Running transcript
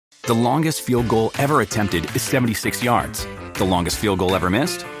The longest field goal ever attempted is 76 yards. The longest field goal ever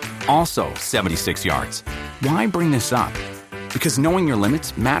missed? Also 76 yards. Why bring this up? Because knowing your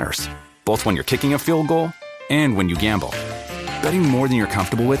limits matters, both when you're kicking a field goal and when you gamble. Betting more than you're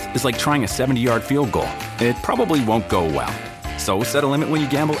comfortable with is like trying a 70-yard field goal. It probably won't go well. So set a limit when you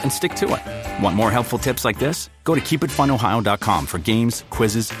gamble and stick to it. Want more helpful tips like this? Go to keepitfunohio.com for games,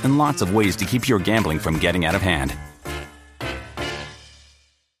 quizzes, and lots of ways to keep your gambling from getting out of hand.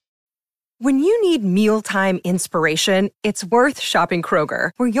 When you need mealtime inspiration, it's worth shopping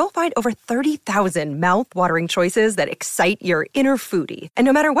Kroger, where you'll find over 30,000 mouth-watering choices that excite your inner foodie. And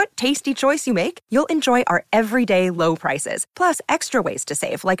no matter what tasty choice you make, you'll enjoy our everyday low prices, plus extra ways to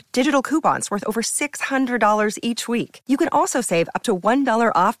save, like digital coupons worth over $600 each week. You can also save up to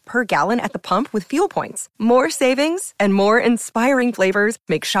 $1 off per gallon at the pump with fuel points. More savings and more inspiring flavors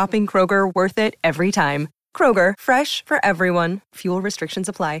make shopping Kroger worth it every time. Kroger, fresh for everyone. Fuel restrictions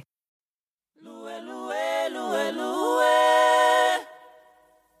apply.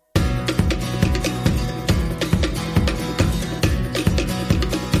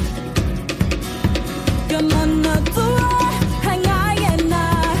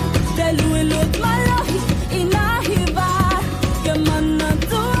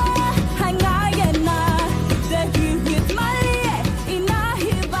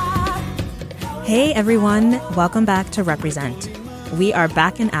 Hey everyone, welcome back to Represent. We are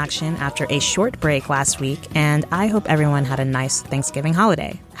back in action after a short break last week, and I hope everyone had a nice Thanksgiving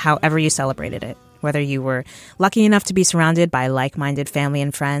holiday, however you celebrated it. Whether you were lucky enough to be surrounded by like-minded family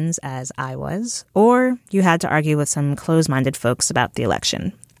and friends, as I was, or you had to argue with some close-minded folks about the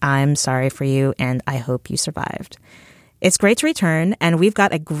election. I'm sorry for you, and I hope you survived. It's great to return, and we've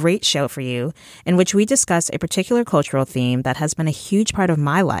got a great show for you in which we discuss a particular cultural theme that has been a huge part of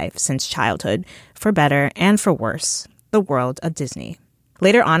my life since childhood, for better and for worse, the world of Disney.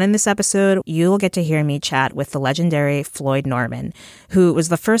 Later on in this episode, you'll get to hear me chat with the legendary Floyd Norman, who was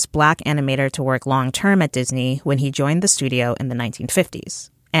the first Black animator to work long-term at Disney when he joined the studio in the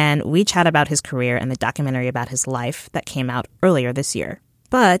 1950s. And we chat about his career and the documentary about his life that came out earlier this year.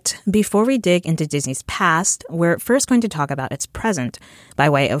 But before we dig into Disney's past, we're first going to talk about its present by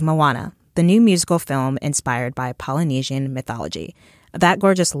way of Moana, the new musical film inspired by Polynesian mythology. That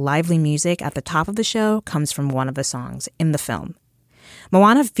gorgeous, lively music at the top of the show comes from one of the songs in the film.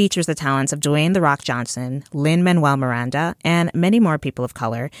 Moana features the talents of Dwayne "The Rock" Johnson, Lin-Manuel Miranda, and many more people of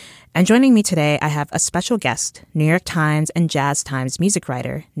color. And joining me today, I have a special guest, New York Times and Jazz Times music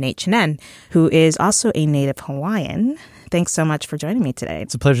writer, Nate Chinen, who is also a native Hawaiian. Thanks so much for joining me today.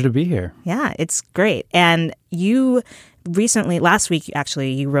 It's a pleasure to be here. Yeah, it's great. And you recently, last week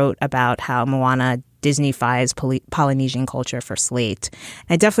actually, you wrote about how Moana Disneyfies Polynesian culture for Slate.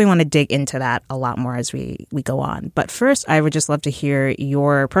 I definitely want to dig into that a lot more as we go on. But first, I would just love to hear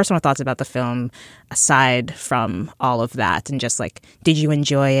your personal thoughts about the film aside from all of that. And just like, did you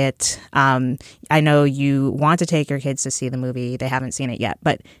enjoy it? I know you want to take your kids to see the movie. They haven't seen it yet.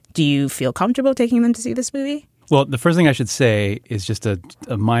 But do you feel comfortable taking them to see this movie? Well, the first thing I should say is just a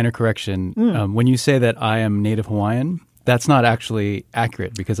minor correction. When you say that I am Native Hawaiian, that's not actually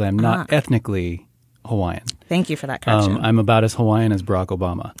accurate because I am not ethnically Hawaiian. Thank you for that correction. I'm about as Hawaiian as Barack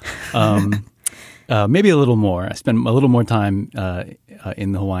Obama. Maybe a little more. I spent a little more time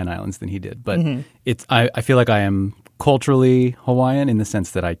in the Hawaiian Islands than he did. But I feel like I am culturally Hawaiian in the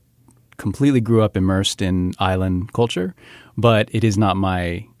sense that I completely grew up immersed in island culture, but it is not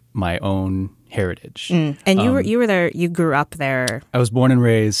my own heritage. And you were there, you grew up there. I was born and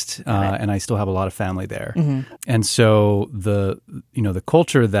raised, and I still have a lot of family there. And so the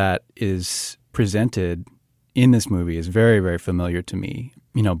culture that is presented in this movie is very, very familiar to me.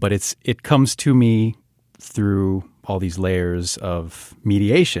 But it comes to me through all these layers of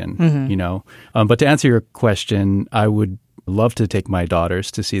mediation. But to answer your question, I would love to take my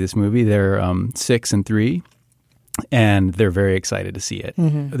daughters to see this movie. They're 6 and 3. And they're very excited to see it.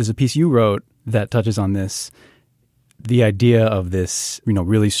 There's a piece you wrote that touches on this, the idea of this,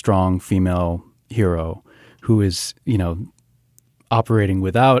 really strong female hero who is, operating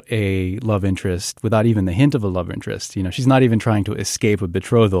without a love interest, without even the hint of a love interest. She's not even trying to escape a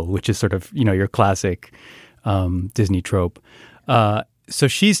betrothal, which is sort of, your classic Disney trope. So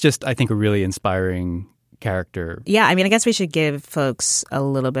she's just, I think, a really inspiring character. Yeah, I guess we should give folks a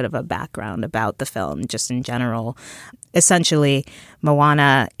little bit of a background about the film, just in general. Essentially,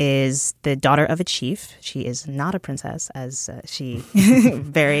 Moana is the daughter of a chief. She is not a princess, as she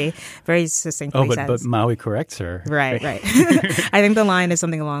very, very succinctly says. But Maui corrects her. Right. I think the line is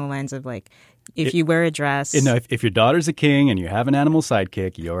something along the lines of like, if you wear a dress... if your daughter's a king and you have an animal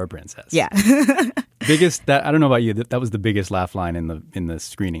sidekick, you're a princess. Yeah. I don't know about you, that was the biggest laugh line in the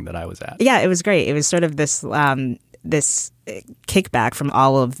screening that I was at. Yeah, it was great. It was sort of this this kickback from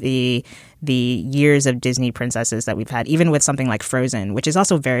all of the years of Disney princesses that we've had, even with something like Frozen, which is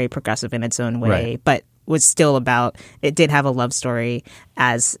also very progressive in its own way, right. but was still about, it did have a love story,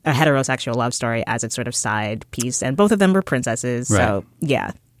 as a heterosexual love story as its sort of side piece, and both of them were princesses. Right. So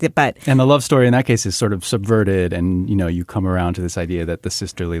yeah. And the love story in that case is sort of subverted, and you come around to this idea that the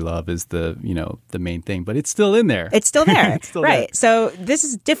sisterly love is the main thing, but it's still in there. It's still there. It's still right. there. So this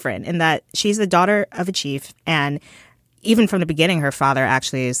is different in that she's the daughter of a chief, and even from the beginning, her father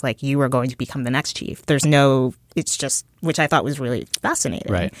actually is like, you are going to become the next chief. It's just, which I thought was really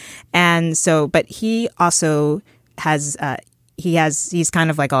fascinating. Right. And so, but he also has, he's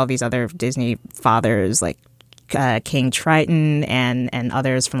kind of like all these other Disney fathers, like King Triton and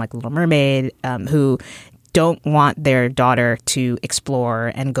others from like Little Mermaid, who don't want their daughter to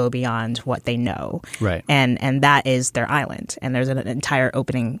explore and go beyond what they know. Right. And that is their island. And there's an entire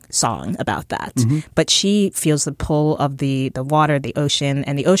opening song about that. Mm-hmm. But she feels the pull of the water, the ocean,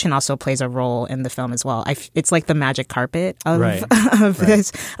 and the ocean also plays a role in the film as well. It's like the magic carpet of right.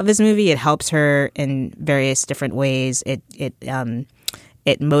 this movie. It helps her in various different ways. It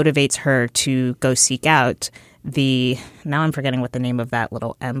motivates her to go seek out now I'm forgetting what the name of that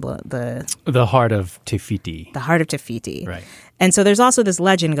little emblem, the Heart of Te Fiti. The Heart of Te Fiti. Right. And so there's also this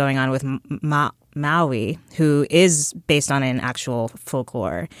legend going on with Maui, who is based on an actual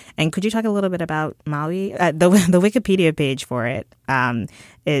folklore. And could you talk a little bit about Maui? The Wikipedia page for it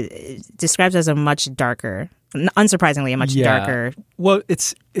describes as a much darker, unsurprisingly, a much darker. Well,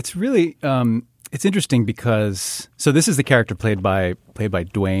 it's really. It's interesting because this is the character played by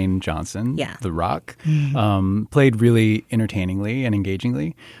Dwayne Johnson, The Rock, played really entertainingly and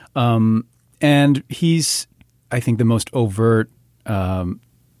engagingly, and he's, I think, the most overt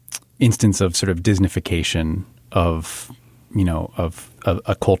instance of sort of Disneyfication of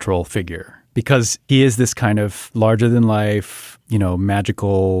a cultural figure, because he is this kind of larger than life,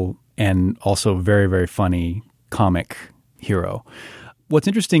 magical and also very, very funny comic hero. What's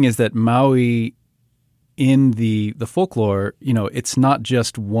interesting is that Maui, in the folklore, it's not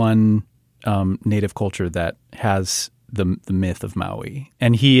just one native culture that has the myth of Maui.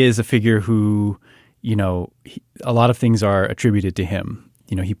 And he is a figure who, a lot of things are attributed to him.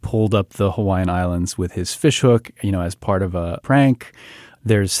 He pulled up the Hawaiian Islands with his fishhook, as part of a prank.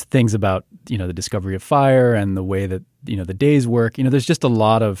 There's things about, the discovery of fire and the way that, the days work. There's just a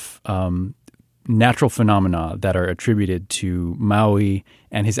lot of natural phenomena that are attributed to Maui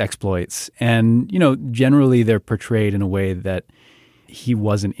and his exploits. And, generally they're portrayed in a way that he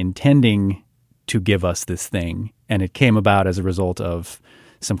wasn't intending to give us this thing. And it came about as a result of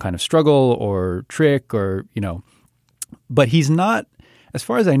some kind of struggle or trick or, but he's not, as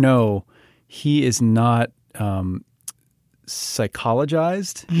far as I know, he is not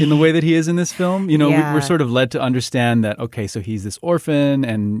psychologized in the way that he is in this film. We're sort of led to understand that, okay, so he's this orphan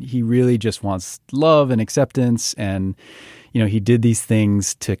and he really just wants love and acceptance, and he did these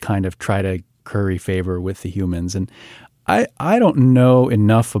things to kind of try to curry favor with the humans. And I don't know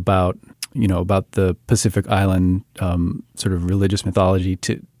enough about the Pacific Island sort of religious mythology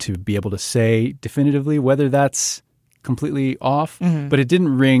to be able to say definitively whether that's completely off, but it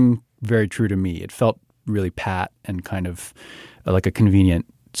didn't ring very true to me. It felt really pat and kind of like a convenient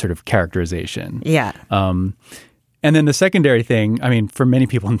sort of characterization. Yeah. And then the secondary thing, I mean, for many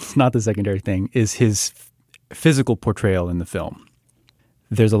people, it's not the secondary thing, is his physical portrayal in the film.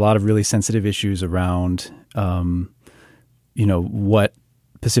 There's a lot of really sensitive issues around, what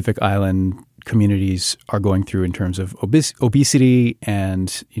Pacific Island communities are going through in terms of obesity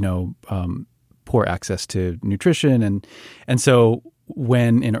and, poor access to nutrition. And so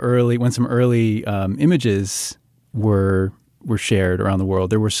when some early images were shared around the world,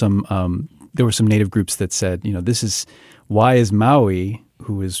 there were some native groups that said, this is why is Maui,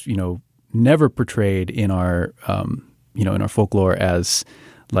 who is never portrayed in our in our folklore as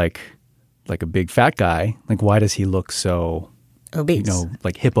like a big fat guy, like why does he look so obese,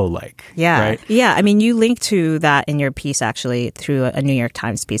 like hippo-like? Yeah, right? Yeah. I mean, you link to that in your piece actually through a New York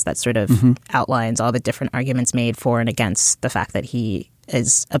Times piece that sort of outlines all the different arguments made for and against the fact that he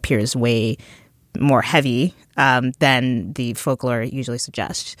appears way more heavy than the folklore usually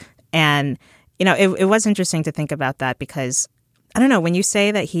suggests. And it was interesting to think about that because I don't know, when you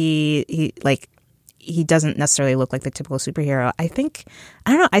say that he doesn't necessarily look like the typical superhero,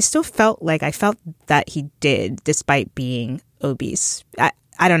 I still felt that he did, despite being obese.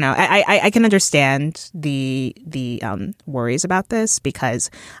 I don't know. I can understand the worries about this because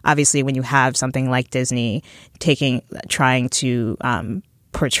obviously when you have something like Disney trying to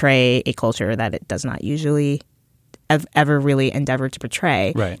portray a culture that it does not usually ever really endeavor to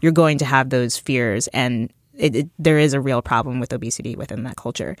portray, Right. you're going to have those fears, and there is a real problem with obesity within that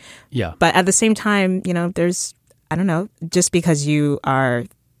culture. Yeah. But at the same time, there's, I don't know, just because you are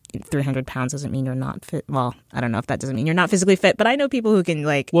 300 pounds doesn't mean you're not fit. Well, I don't know if that doesn't mean you're not physically fit, but I know people who can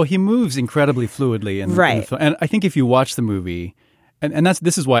Well, he moves incredibly fluidly in Right. the film. And I think if you watch the movie, and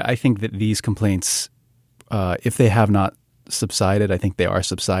this is why I think that these complaints, if they have not subsided, I think they are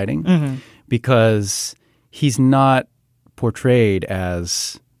subsiding, because he's not portrayed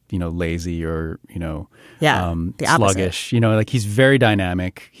as lazy or the opposite. sluggish. Like he's very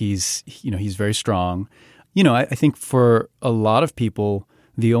dynamic. He's very strong. I think for a lot of people,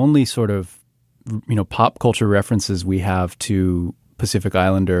 the only sort of pop culture references we have to Pacific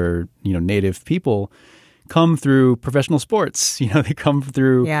Islander native people come through professional sports. They come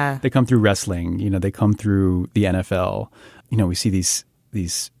through wrestling. They come through the NFL. We see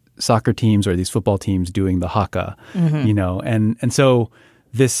these soccer teams or these football teams doing the haka. And so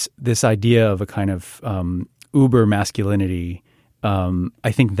this idea of a kind of uber masculinity,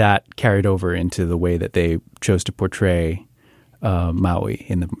 I think that carried over into the way that they chose to portray Maui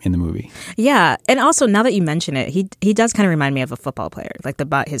in the movie. Yeah, and also now that you mention it, he does kind of remind me of a football player, like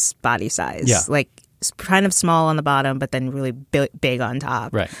his body size. Yeah. Like kind of small on the bottom, but then really big on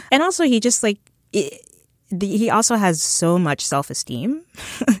top. Right. And also he just he also has so much self-esteem.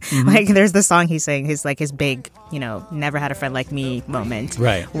 Like there's the song he's saying, his big, never had a friend like me moment.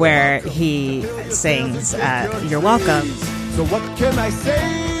 Right. Where he sings, "You're welcome." So what can I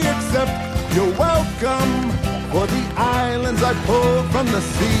say except you're welcome for the islands I pulled from the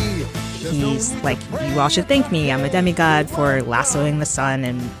sea. He's like, you all should thank me. I'm a demigod for lassoing the sun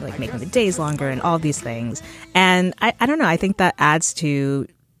and like making the days longer and all these things. And I don't know. I think that adds to,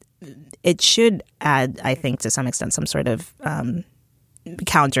 it should add, I think, to some extent, some sort of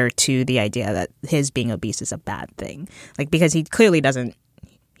counter to the idea that his being obese is a bad thing. Like, because he clearly doesn't,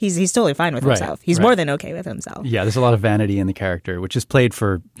 he's totally fine with himself. He's more than okay with himself. Yeah, there's a lot of vanity in the character, which is played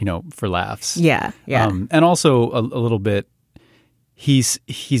for laughs. Yeah, yeah. And also a little bit, he's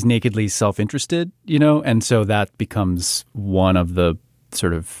nakedly self-interested, and so that becomes one of the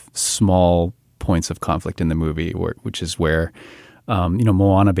sort of small points of conflict in the movie, which is where,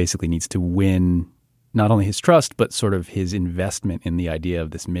 Moana basically needs to win not only his trust, but sort of his investment in the idea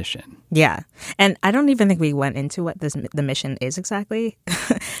of this mission. Yeah. And I don't even think we went into what the mission is exactly.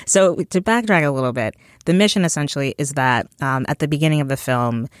 So to backtrack a little bit, the mission essentially is that at the beginning of the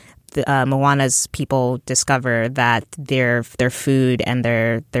film, Moana's people discover that their food and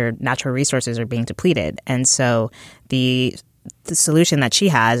their natural resources are being depleted. And so the solution that she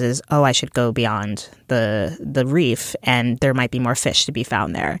has is, I should go beyond the reef and there might be more fish to be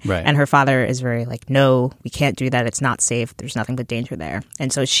found there. Right. And her father is very like, no, we can't do that. It's not safe. There's nothing but danger there.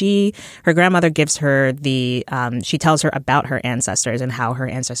 And so her grandmother gives her she tells her about her ancestors and how her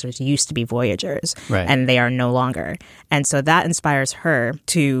ancestors used to be voyagers. Right. And they are no longer. And so that inspires her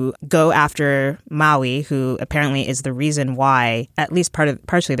to go after Maui, who apparently is the reason why, at least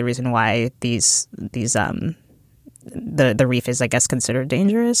partially the reason why the reef is, I guess, considered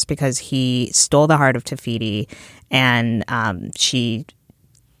dangerous, because he stole the heart of Te Fiti and she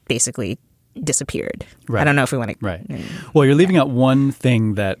basically disappeared. Right. I don't know if we want to... Right. Well, you're leaving out one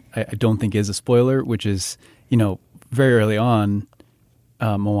thing that I don't think is a spoiler, which is, very early on,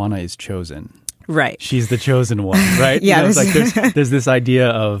 Moana is chosen. Right. She's the chosen one, right? Yeah. It's like there's this idea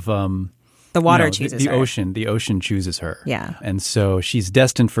of... the water chooses her. The ocean chooses her. Yeah. And so she's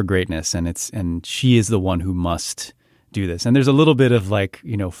destined for greatness, and she is the one who must do this. And there's a little bit of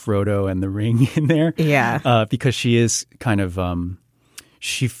Frodo and the ring in there. Yeah. Because she is kind of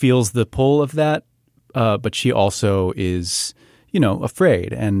she feels the pull of that, but she also is,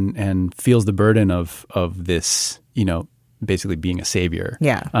 afraid and feels the burden of this, basically being a savior.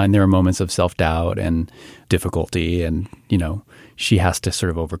 Yeah. And there are moments of self-doubt and difficulty, and she has to sort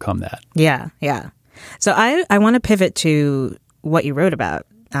of overcome that. Yeah, yeah. So I want to pivot to what you wrote about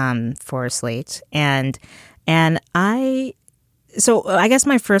for Slate, and so I guess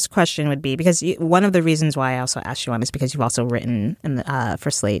my first question would be, because one of the reasons why I also asked you on is because you've also written for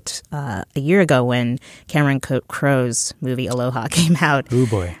Slate a year ago when Cameron Crowe's movie Aloha came out. Oh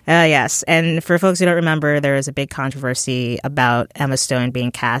boy. Yes. And for folks who don't remember, there was a big controversy about Emma Stone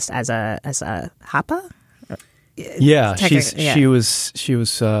being cast as a Hapa. Yeah, she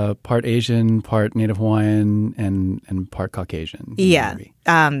was part Asian, part Native Hawaiian, and part Caucasian. Yeah,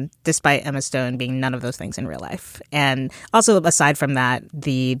 despite Emma Stone being none of those things in real life. And also, aside from that,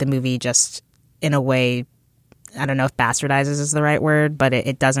 the movie just, in a way, I don't know if bastardizes is the right word, but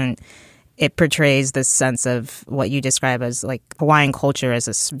it doesn't. it portrays this sense of what you describe as like Hawaiian culture as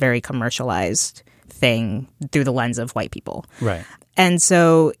this very commercialized thing through the lens of white people. Right. And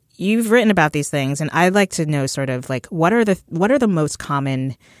so you've written about these things, and I'd like to know sort of like what are the most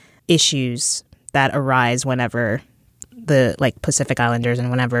common issues that arise whenever the like Pacific Islanders and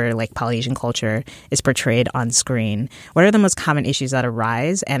whenever like Polynesian culture is portrayed on screen. What are the most common issues that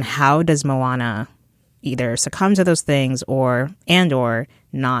arise, and how does Moana either succumb to those things or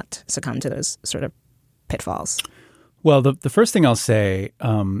not succumb to those sort of pitfalls? Well, the first thing I'll say,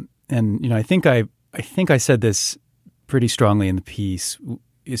 and you know, I think I said this pretty strongly in the piece.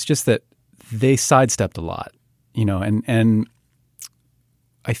 It's just that they sidestepped a lot, you know, and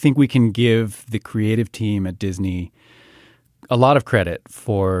I think we can give the creative team at Disney a lot of credit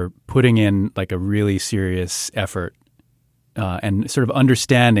for putting in like a really serious effort and sort of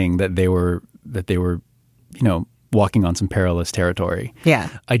understanding that they were, you know, walking on some perilous territory. Yeah.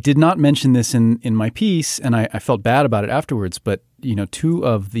 I did not mention this in my piece, and I felt bad about it afterwards, but, you know, 2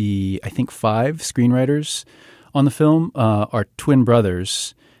 of the, I think 5 screenwriters on the film are twin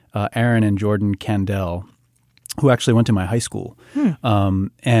brothers, Aaron and Jordan Candell, who actually went to my high school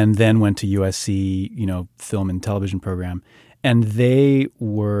and then went to USC, you know, film and television program. And they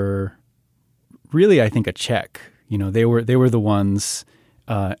were really, I think, a check. You know, they were the ones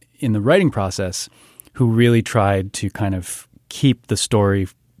in the writing process who really tried to kind of keep the story,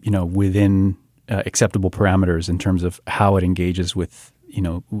 you know, within acceptable parameters in terms of how it engages with, you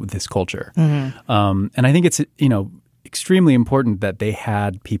know, this culture. And I think it's, you know, extremely important that they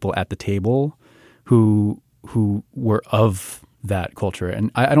had people at the table who were of that culture. And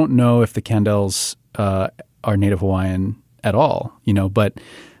I don't know if the Candells are Native Hawaiian at all, you know, but,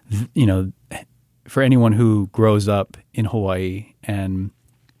 you know, for anyone who grows up in Hawaii and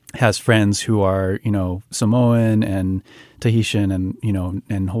has friends who are, you know, Samoan and Tahitian and, you know,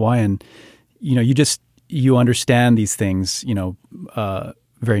 and Hawaiian, you know, you understand these things, you know,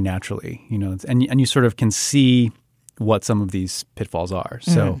 very naturally, you know, and you sort of can see what some of these pitfalls are.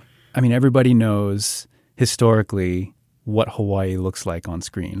 So, I mean, everybody knows historically what Hawaii looks like on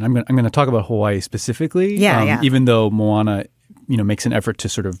screen. I'm going to talk about Hawaii specifically, even though Moana, you know, makes an effort to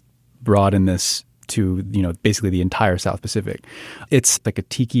sort of broaden this to, you know, basically the entire South Pacific. It's like a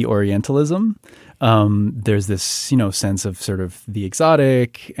tiki Orientalism. There's this, you know, sense of sort of the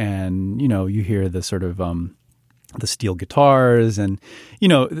exotic, and, you know, you hear the sort of the steel guitars, and, you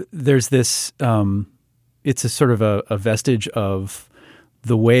know, there's this. It's a sort of a vestige of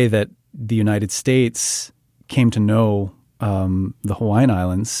the way that the United States came to know the Hawaiian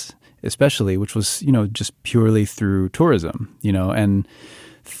Islands, especially, which was, you know, just purely through tourism, you know, and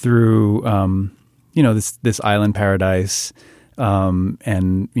through, you know, this island paradise.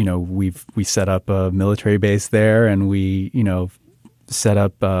 And, you know, we set up a military base there, and we, you know, set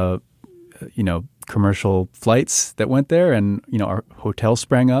up, you know, commercial flights that went there, and, you know, our hotel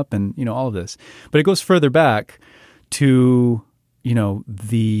sprang up, and, you know, all of this. But it goes further back to, you know,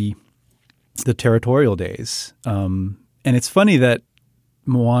 the territorial days. And it's funny that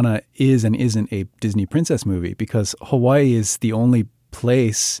Moana is and isn't a Disney princess movie, because Hawaii is the only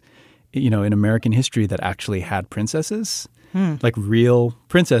place, you know, in American history that actually had princesses, like real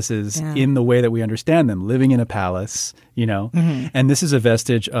princesses in the way that we understand them, living in a palace, you know. And this is a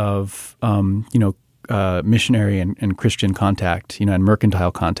vestige of, you know, missionary and Christian contact, you know, and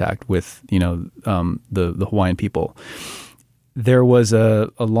mercantile contact with, you know, the Hawaiian people. There was a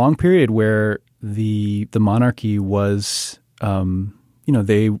long period where the monarchy was, you know,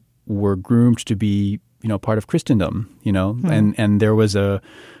 they were groomed to be, you know, part of Christendom, you know, and there was a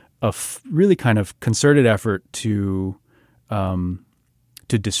really kind of concerted effort to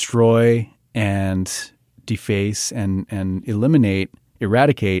destroy and deface and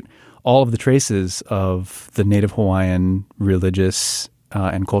eradicate all of the traces of the Native Hawaiian religious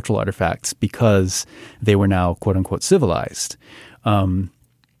and cultural artifacts, because they were now, quote unquote, civilized. And,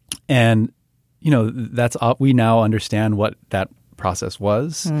 you know, we now understand what that process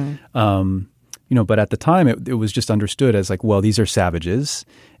was. You know, but at the time it was just understood as like, well, these are savages,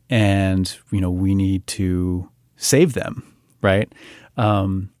 and, you know, we need to save them, right?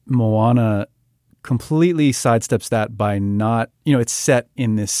 Moana completely sidesteps that by not, you know, it's set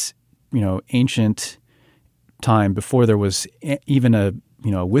in this, you know, ancient time before there was even a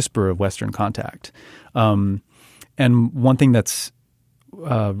whisper of Western contact. And one thing that's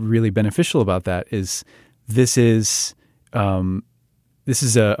really beneficial about that is this is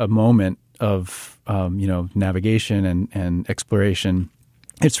a moment of you know, navigation and exploration.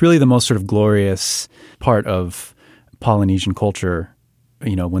 It's really the most sort of glorious part of Polynesian culture.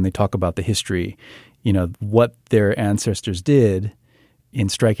 You know, when they talk about the history, you know, what their ancestors did in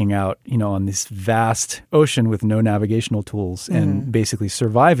striking out, on this vast ocean with no navigational tools and basically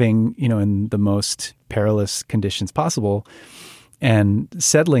surviving, in the most perilous conditions possible and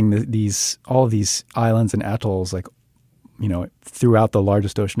settling all of these islands and atolls, like, throughout the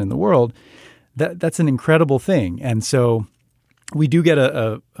largest ocean in the world. That's an incredible thing. And so we do get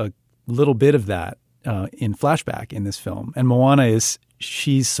a little bit of that in flashback in this film. And Moana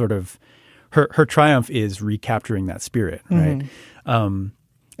she's sort of, her triumph is recapturing that spirit, right? And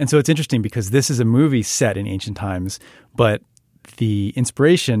so it's interesting because this is a movie set in ancient times, but the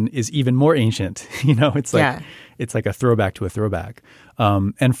inspiration is even more ancient. It's like it's like a throwback to a throwback.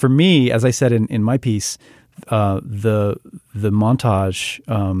 And for me, as I said in my piece, the montage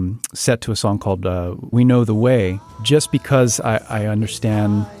set to a song called "We Know the Way," just because I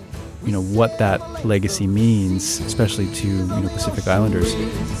understand, what that legacy means, especially to Pacific Islanders.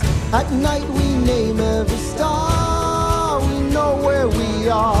 At night we name every star. We know where we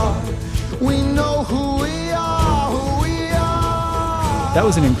are. We know who we are. That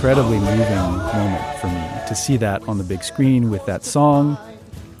was an incredibly moving moment for me to see that on the big screen with that song,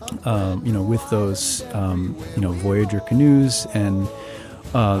 with those, Voyager canoes and,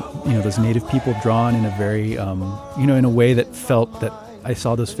 those native people drawn in a very, in a way that felt that I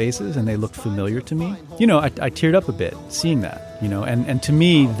saw those faces and they looked familiar to me. I teared up a bit seeing that, and to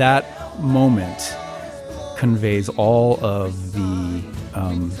me that moment conveys all of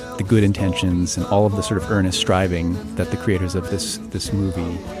the good intentions and all of the sort of earnest striving that the creators of this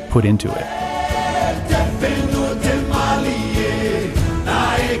movie put into it.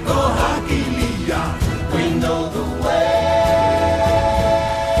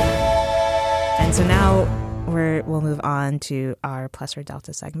 And so now we'll move on to our Plus or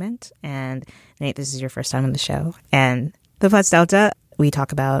Delta segment. And Nate, this is your first time on the show. And the Plus Delta, we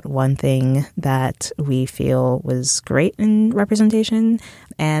talk about one thing that we feel was great in representation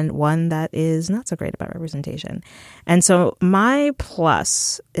and one that is not so great about representation. And so my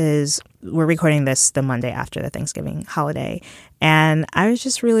plus is, we're recording this the Monday after the Thanksgiving holiday. And I was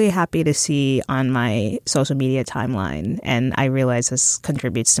just really happy to see on my social media timeline, and I realize this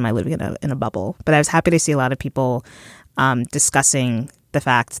contributes to my living in a bubble, but I was happy to see a lot of people discussing the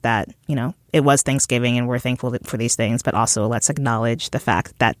fact that, it was Thanksgiving and we're thankful for these things, but also let's acknowledge the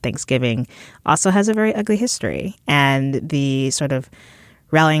fact that Thanksgiving also has a very ugly history, and the sort of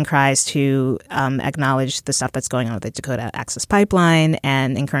rallying cries to acknowledge the stuff that's going on with the Dakota Access Pipeline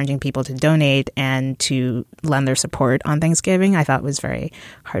and encouraging people to donate and to lend their support on Thanksgiving, I thought was very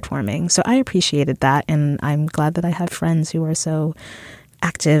heartwarming. So I appreciated that, and I'm glad that I have friends who are so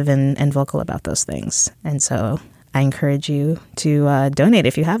active and vocal about those things. And so I encourage you to donate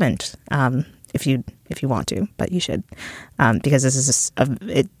if you haven't, if you want to, but you should, because this is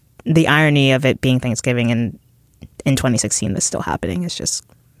the irony of it being Thanksgiving and in 2016 this still happening is just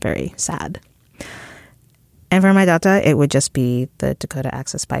very sad. And for my Delta, it would just be the Dakota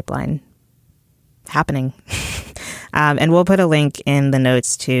Access Pipeline happening. And we'll put a link in the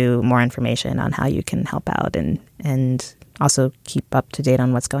notes to more information on how you can help out and also keep up to date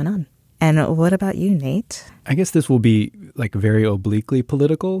on what's going on. And what about you, Nate? I guess this will be like very obliquely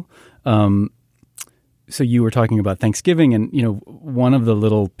political. So you were talking about Thanksgiving, and one of the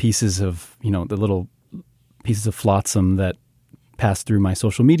little pieces of flotsam that passed through my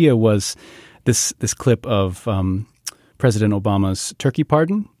social media was this clip of President Obama's turkey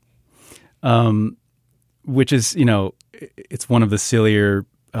pardon, which is it's one of the sillier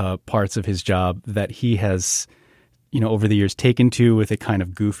parts of his job that he has, over the years taken to with a kind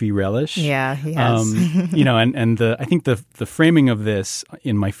of goofy relish. Yeah, he has. And I think the framing of this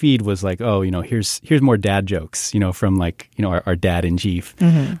in my feed was like, oh, here's more dad jokes, from like, our dad in chief.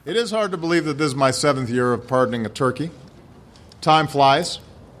 Mm-hmm. It is hard to believe that this is my 7th year of pardoning a turkey. Time flies,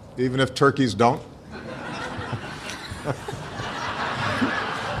 even if turkeys don't.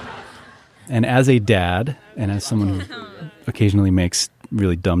 And as a dad, and as someone who occasionally makes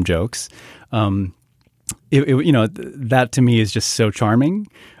really dumb jokes, that to me is just so charming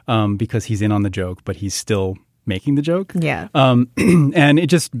because he's in on the joke, but he's still making the joke. Yeah. And it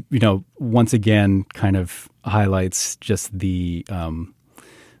just, once again kind of highlights just the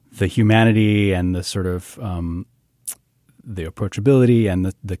humanity and the sort of the approachability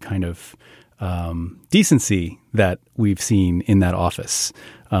and the kind of decency that we've seen in that office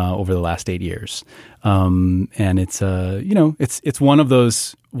over the last 8 years. And it's it's one of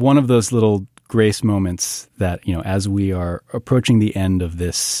those little grace moments that, as we are approaching the end of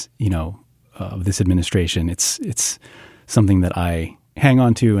this, of this administration, it's something that I hang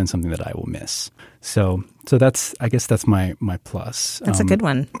on to and something that I will miss. So I guess that's my plus. That's a good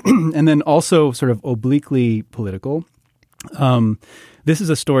one. And then also sort of obliquely political. This is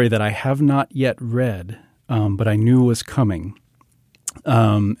a story that I have not yet read, but I knew was coming,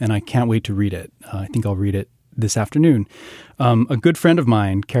 and I can't wait to read it. I think I'll read it this afternoon. A good friend of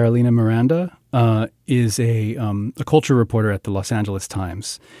mine, Carolina Miranda, is a culture reporter at the Los Angeles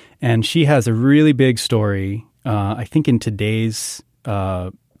Times, and she has a really big story, I think in today's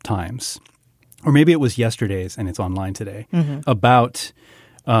Times, or maybe it was yesterday's and it's online today, about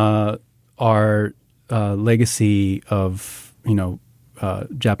our legacy of,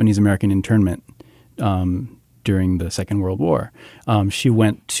 Japanese American internment during the Second World War. She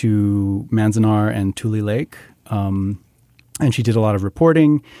went to Manzanar and Tule Lake, and she did a lot of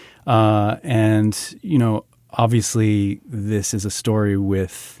reporting. And, obviously this is a story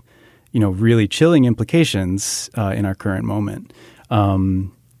with, really chilling implications in our current moment.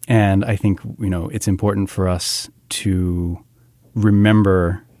 And I think, it's important for us to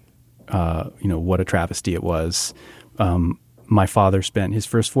remember, what a travesty it was. My father spent his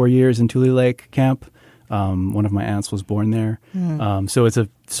first 4 years in Tule Lake camp. One of my aunts was born there. So it's a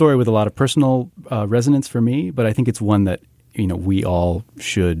story with a lot of personal resonance for me, but I think it's one that, we all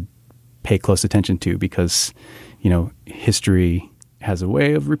should pay close attention to because, history has a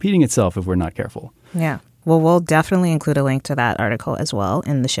way of repeating itself if we're not careful. Yeah. Well, we'll definitely include a link to that article as well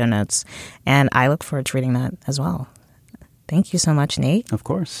in the show notes. And I look forward to reading that as well. Thank you so much, Nate. Of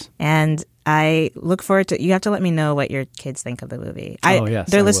course. And I look forward to, you have to let me know what your kids think of the movie. Yes,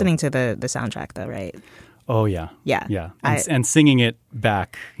 they're I listening to the soundtrack though, right? Oh, yeah. Yeah. Yeah. And singing it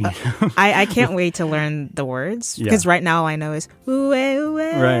back. I can't wait to learn the words because right now I know is ooh, ooh,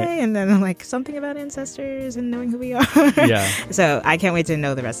 right. And then I'm like something about ancestors and knowing who we are. Yeah. So I can't wait to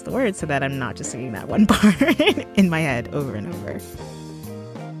know the rest of the words so that I'm not just singing that one part in my head over and over.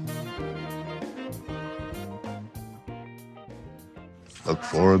 Look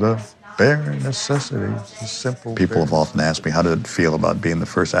for the bare necessities, the simple. People have often asked me how did it feel about being the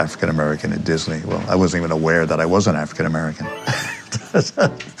first African American at Disney. Well, I wasn't even aware that I was an African American.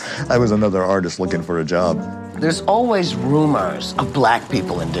 I was another artist looking for a job. There's always rumors of black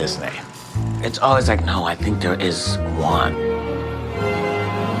people in Disney. It's always like, no, I think there is one.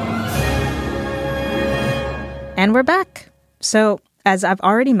 And we're back. So, as I've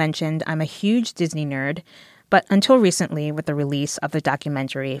already mentioned, I'm a huge Disney nerd. But until recently, with the release of the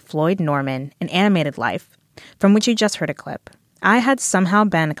documentary Floyd Norman, An Animated Life, from which you just heard a clip, I had somehow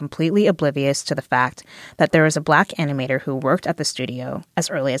been completely oblivious to the fact that there was a black animator who worked at the studio as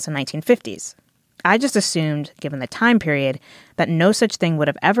early as the 1950s. I just assumed, given the time period, that no such thing would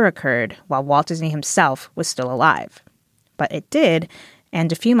have ever occurred while Walt Disney himself was still alive. But it did,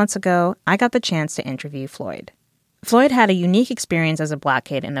 and a few months ago, I got the chance to interview Floyd. Floyd had a unique experience as a black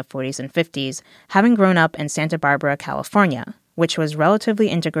kid in the 40s and 50s, having grown up in Santa Barbara, California, which was relatively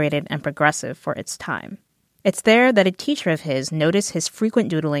integrated and progressive for its time. It's there that a teacher of his noticed his frequent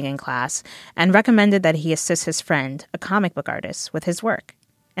doodling in class and recommended that he assist his friend, a comic book artist, with his work.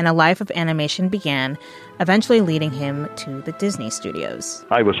 And a life of animation began, eventually leading him to the Disney studios.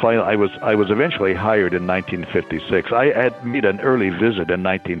 I was eventually hired in 1956. I had made an early visit in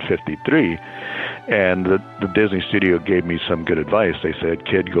 1953, and the Disney studio gave me some good advice. They said,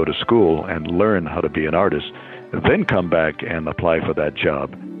 kid, go to school and learn how to be an artist, then come back and apply for that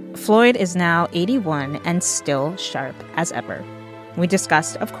job. Floyd is now 81 and still sharp as ever. We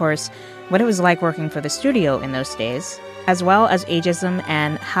discussed, of course, what it was like working for the studio in those days, as well as ageism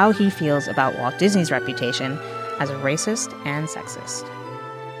and how he feels about Walt Disney's reputation as a racist and sexist.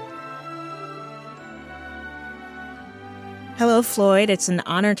 Hello, Floyd. It's an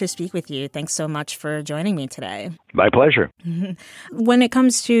honor to speak with you. Thanks so much for joining me today. My pleasure. When it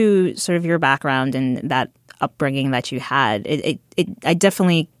comes to sort of your background and that upbringing that you had, I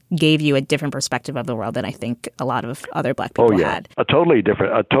definitely gave you a different perspective of the world than I think a lot of other black people had. A totally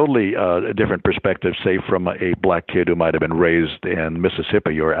different perspective, say, from a black kid who might have been raised in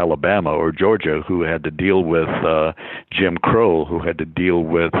Mississippi or Alabama or Georgia, who had to deal with Jim Crow, who had to deal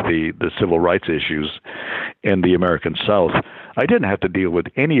with the civil rights issues in the American South. I didn't have to deal with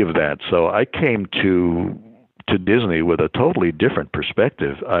any of that, so I came to Disney with a totally different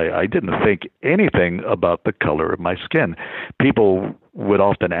perspective. I didn't think anything about the color of my skin. People would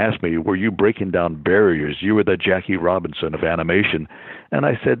often ask me, were you breaking down barriers? You were the Jackie Robinson of animation. And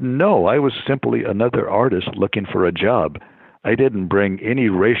I said, no, I was simply another artist looking for a job. I didn't bring any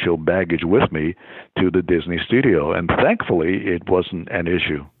racial baggage with me to the Disney studio. And thankfully, it wasn't an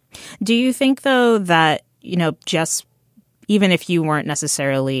issue. Do you think, though, that, just even if you weren't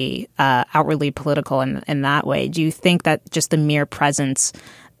necessarily outwardly political in that way, do you think that just the mere presence,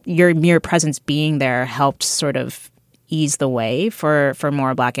 your mere presence being there helped sort of ease the way for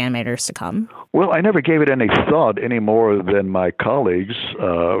more black animators to come? Well, I never gave it any thought any more than my colleagues,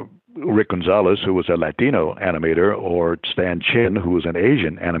 Rick Gonzalez, who was a Latino animator, or Stan Chin, who was an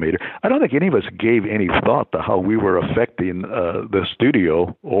Asian animator. I don't think any of us gave any thought to how we were affecting the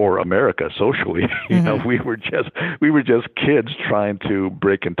studio or America socially. You know, we were just kids trying to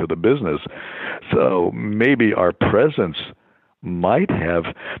break into the business. So maybe our presence might have,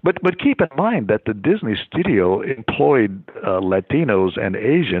 but keep in mind that the Disney studio employed Latinos and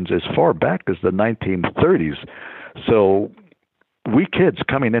Asians as far back as the 1930s. So we kids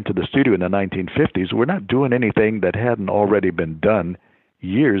coming into the studio in the 1950s, we're not doing anything that hadn't already been done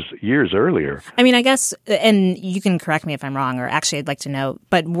years earlier. I mean, I guess, and you can correct me if I'm wrong, or actually I'd like to know,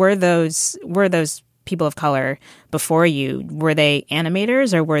 but were those people of color before you, were they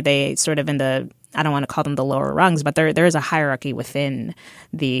animators, or were they sort of in the, I don't want to call them the lower rungs, but there is a hierarchy within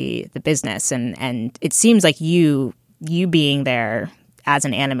the business, and it seems like you being there as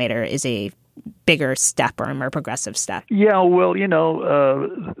an animator is a bigger step or a more progressive step. Yeah, well, you know,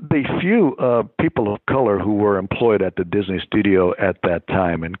 the few people of color who were employed at the Disney studio at that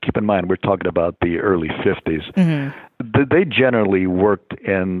time, and keep in mind we're talking about the early 50s, they generally worked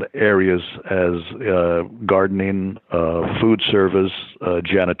in areas as gardening, food service,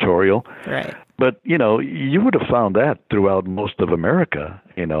 janitorial. Right. But, you know, you would have found that throughout most of America,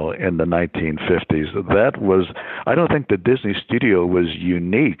 you know, in the 1950s. That was, I don't think the Disney studio was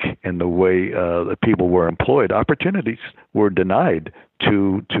unique in the way that people were employed. Opportunities were denied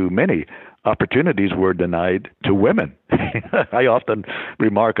to many. Opportunities were denied to women. I often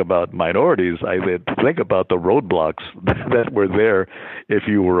remark about minorities. I think about the roadblocks that were there if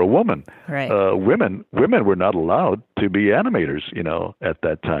you were a woman. Right. Women were not allowed to be animators, you know, at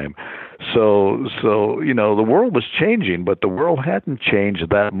that time. So you know, the world was changing, but the world hadn't changed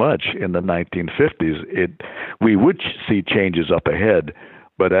that much in the 1950s. We would see changes up ahead,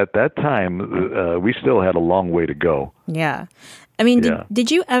 but at that time, we still had a long way to go. Yeah. I mean,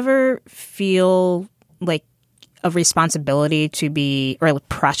 did you ever feel like a responsibility to be, or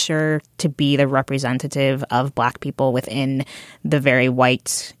pressure to be the representative of Black people within the very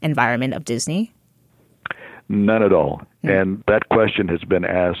white environment of Disney? None at all. And that question has been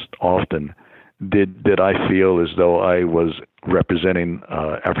asked often. Did I feel as though I was representing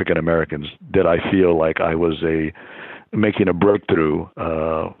African Americans? Did I feel like I was making a breakthrough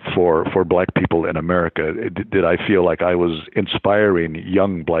for Black people in America? Did I feel like I was inspiring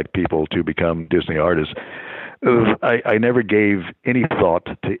young Black people to become Disney artists? I never gave any thought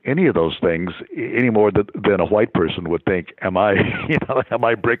to any of those things any more than a white person would think. Am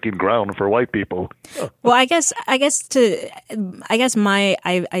I breaking ground for white people? Well, I guess I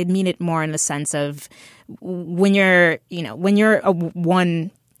mean it more in the sense of when you're a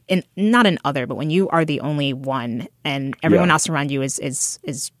one. Not an other, but when you are the only one and everyone else around you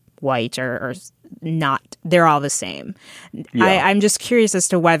is white or not, they're all the same. Yeah. I'm just curious as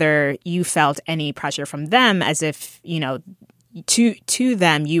to whether you felt any pressure from them, as if, you know, to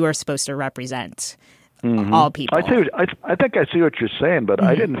them you are supposed to represent all people. I think I see what you're saying, but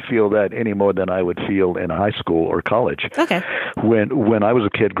I didn't feel that any more than I would feel in high school or college. Okay. When I was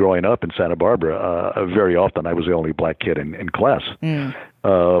a kid growing up in Santa Barbara, very often I was the only Black kid in class.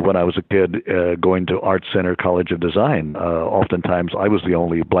 When I was a kid going to Art Center College of Design, oftentimes I was the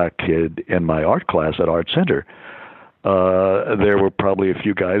only Black kid in my art class at Art Center. There were probably a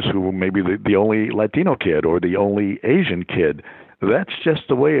few guys who were maybe the only Latino kid or the only Asian kid. That's just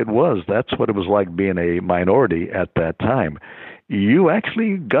the way it was. That's what it was like being a minority at that time. You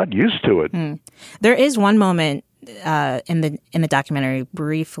actually got used to it. There is one moment in the documentary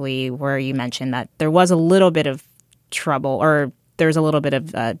briefly where you mentioned that there was a little bit of trouble, or there's a little bit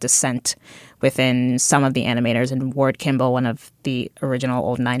of dissent within some of the animators. And Ward Kimball, one of the original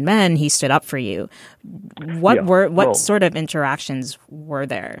Old Nine Men, he stood up for you. What sort of interactions were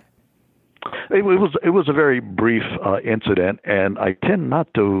there? It was a very brief incident, and I tend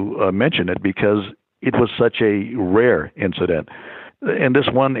not to mention it because it was such a rare incident. In this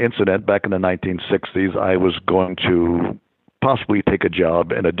one incident back in the 1960s, I was going to possibly take a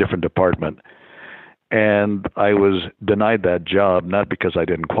job in a different department. And I was denied that job, not because I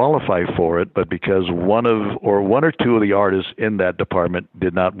didn't qualify for it, but because one or two of the artists in that department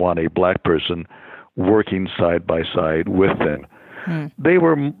did not want a Black person working side by side with them. They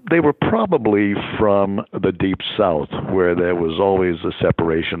were probably from the Deep South, where there was always a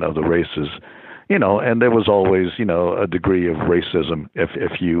separation of the races, you know, and there was always, you know, a degree of racism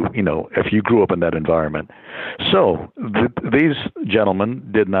if you grew up in that environment. So these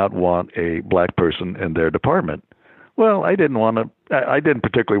gentlemen did not want a Black person in their department. Well, I didn't want to I didn't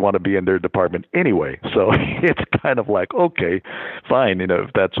particularly want to be in their department anyway. So it's kind of like, okay, fine,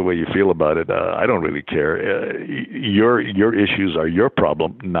 if that's the way you feel about it, I don't really care. Your issues are your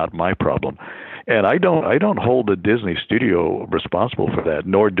problem, not my problem. And I don't hold the Disney studio responsible for that,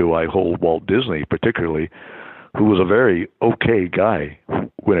 nor do I hold Walt Disney particularly, who was a very okay guy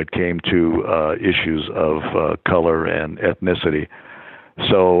when it came to issues of color and ethnicity.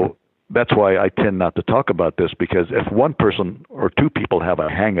 So that's why I tend not to talk about this, because if one person or two people have a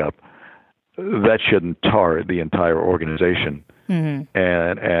hang-up, that shouldn't tar the entire organization. Mm-hmm.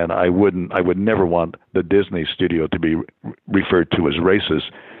 And I would never want the Disney studio to be referred to as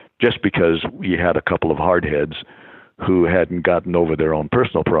racist just because you had a couple of hardheads who hadn't gotten over their own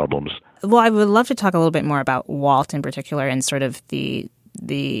personal problems. Well, I would love to talk a little bit more about Walt in particular and sort of the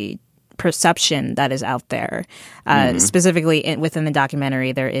perception that is out there. Specifically within the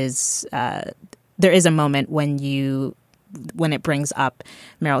documentary, there is a moment when it brings up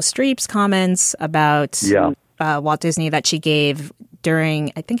Meryl Streep's comments about Walt Disney that she gave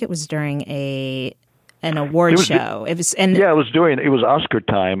during an award show. It was Oscar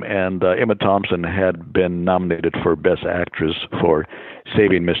time, and Emma Thompson had been nominated for Best Actress for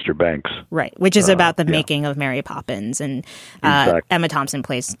Saving Mr. Banks. Right, which is about the making of Mary Poppins, and exactly. Emma Thompson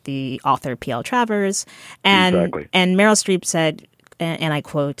plays the author P.L. Travers, and Meryl Streep said, and I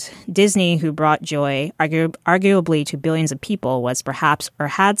quote, "Disney, who brought joy arguably to billions of people, was perhaps or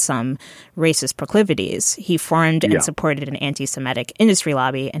had some racist proclivities. He formed and supported an anti-Semitic industry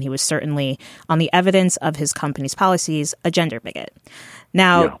lobby, and he was certainly, on the evidence of his company's policies, a gender bigot."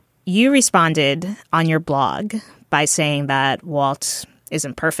 Now, you responded on your blog by saying that Walt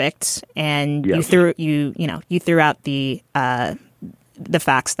isn't perfect, and you threw out the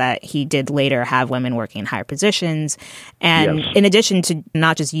facts that he did later have women working in higher positions. And in addition to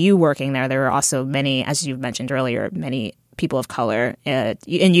not just you working there were also many, as you mentioned earlier, many people of color. And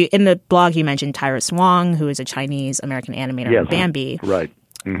you in the blog, you mentioned Tyrus Wong, who is a Chinese-American animator of Bambi. Right.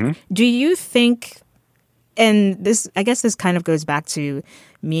 Mm-hmm. Do you think, and this, I guess this kind of goes back to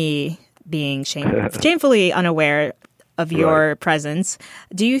me being shamefully unaware of your presence.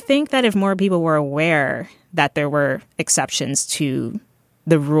 Do you think that if more people were aware that there were exceptions to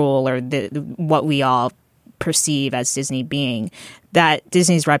the rule or what we all perceive as Disney being, that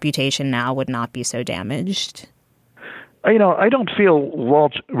Disney's reputation now would not be so damaged? I don't feel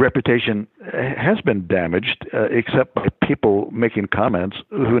Walt's reputation has been damaged, except by people making comments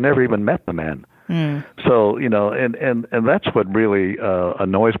who never even met the man. So, and that's what really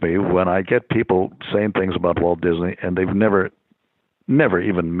annoys me when I get people saying things about Walt Disney and they've never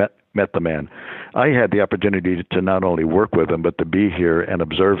even met the man. I had the opportunity to not only work with him, but to be here and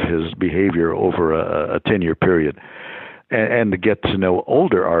observe his behavior over a 10-year period, and to get to know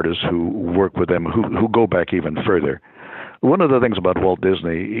older artists who work with him, who go back even further. One of the things about Walt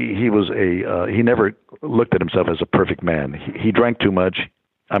Disney, he never looked at himself as a perfect man. He drank too much.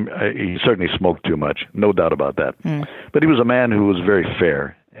 He certainly smoked too much, no doubt about that. But he was a man who was very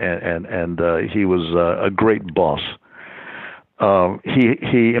fair, and he was a great boss.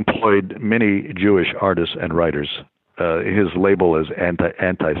 He employed many Jewish artists and writers. His label as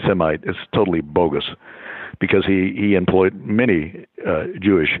anti-Semite is totally bogus, because he employed many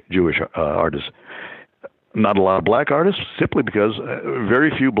Jewish artists. Not a lot of black artists, simply because very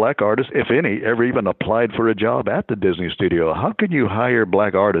few black artists, if any, ever even applied for a job at the Disney studio. How can you hire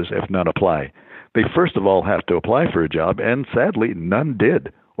black artists if none apply? They first of all have to apply for a job, and sadly, none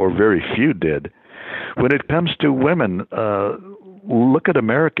did, or very few did. When it comes to women, look at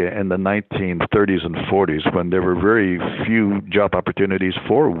America in the 1930s and 40s, when there were very few job opportunities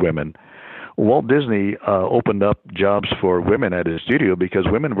for women. Walt Disney opened up jobs for women at his studio because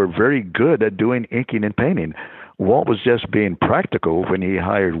women were very good at doing inking and painting. Walt was just being practical when he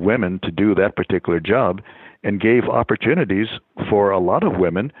hired women to do that particular job, and gave opportunities for a lot of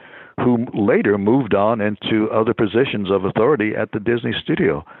women who later moved on into other positions of authority at the Disney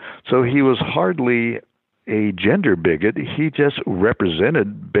studio. So he was hardly a gender bigot. He just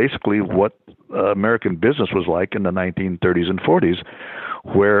represented basically what American business was like in the 1930s and 40s,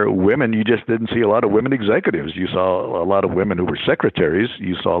 where women, you just didn't see a lot of women executives. You saw a lot of women who were secretaries.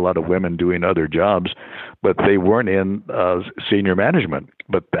 You saw a lot of women doing other jobs, but they weren't in senior management.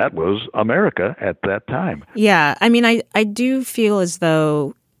 But that was America at that time. Yeah. I mean, I do feel as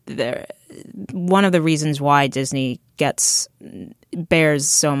though one of the reasons why Disney bears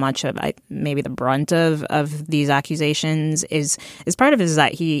so much of maybe the brunt of these accusations is part of it is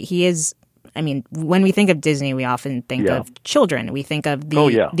that he is. I mean, when we think of Disney, we often think of children. We think of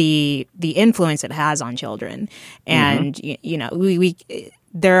the influence it has on children, and we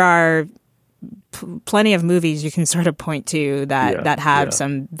there are plenty of movies you can sort of point to that have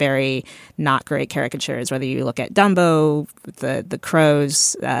some very not great caricatures. Whether you look at Dumbo, the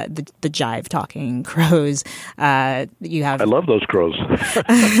crows, the jive talking crows, you have. I love those crows.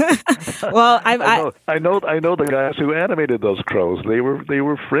 Well, I know the guys who animated those crows. They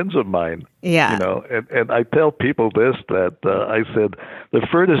were friends of mine. Yeah. You know, and I tell people this, that I said the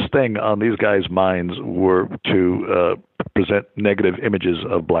furthest thing on these guys' minds were to present negative images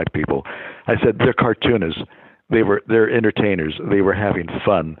of black people. I said they're cartoonists. They're entertainers. They were having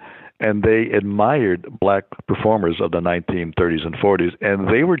fun. And they admired black performers of the 1930s and 40s, and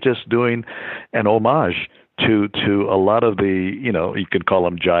they were just doing an homage to a lot of the, you know, you could call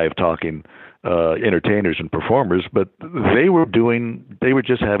them jive talking entertainers and performers, but they were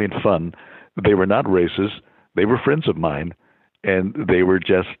just having fun. They were not racist. They were friends of mine, and they were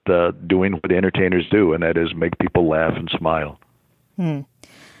just doing what entertainers do, and that is make people laugh and smile.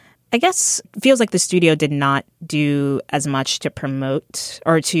 I guess it feels like the studio did not do as much to promote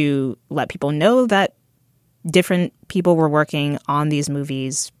or to let people know that different people were working on these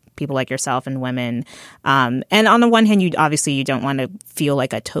movies, people like yourself and women. And on the one hand, you don't want to feel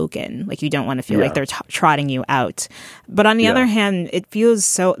like a token. Like, you don't want to feel like they're trotting you out. But on the other hand, it feels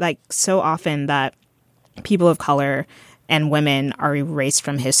so often that people of color and women are erased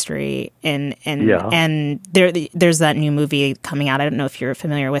from history, and there's that new movie coming out. I don't know if you're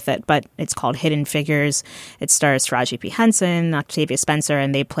familiar with it, but it's called Hidden Figures. It stars Taraji P. Henson, Octavia Spencer,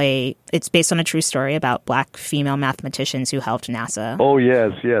 and it's based on a true story about black female mathematicians who helped NASA. Oh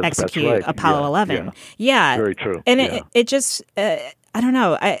yes, execute that's right. Apollo 11. Yeah, very true. And it just I don't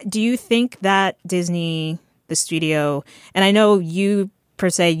know. Do you think that Disney, the studio, and I know you per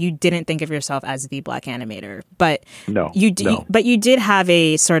se, you didn't think of yourself as the black animator, but you did have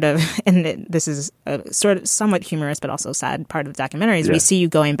a sort of, and this is a sort of somewhat humorous but also sad part of the documentary, is we see you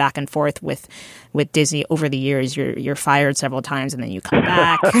going back and forth with Disney over the years. You're fired several times and then you come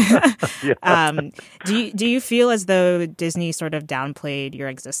back. Do you feel as though Disney sort of downplayed your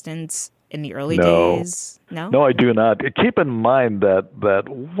existence in the early days? No, I do not. Keep in mind that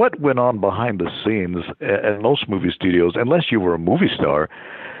what went on behind the scenes at most movie studios, unless you were a movie star,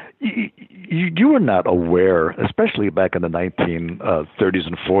 you were not aware, especially back in the 1930s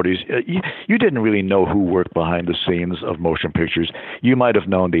and 40s. You didn't really know who worked behind the scenes of motion pictures. You might have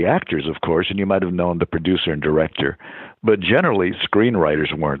known the actors, of course, and you might have known the producer and director. But generally,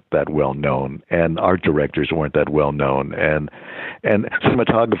 screenwriters weren't that well known, and art directors weren't that well known, and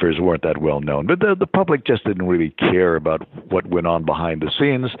cinematographers weren't that well known. But the public just didn't really care about what went on behind the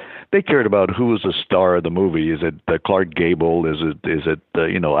scenes. They cared about who was the star of the movie. Is it Clark Gable? Is it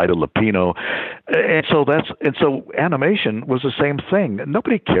Ida Lupino? And so animation was the same thing.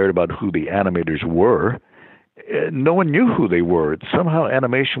 Nobody cared about who the animators were. No one knew who they were. Somehow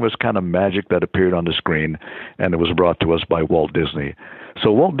animation was kind of magic that appeared on the screen, and it was brought to us by Walt Disney.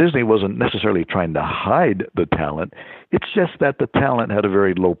 So Walt Disney wasn't necessarily trying to hide the talent. It's just that the talent had a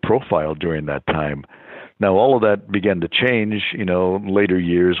very low profile during that time. Now, all of that began to change, later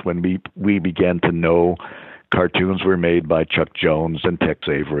years when we began to know cartoons were made by Chuck Jones and Tex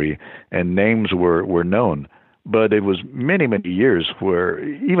Avery, and names were known. But it was many, many years where,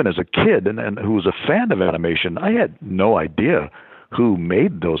 even as a kid and who was a fan of animation, I had no idea who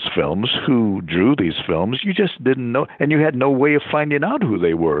made those films, who drew these films. You just didn't know, and you had no way of finding out who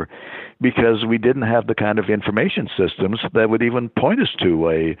they were because we didn't have the kind of information systems that would even point us to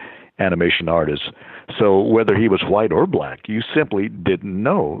a animation artist. So whether he was white or black, you simply didn't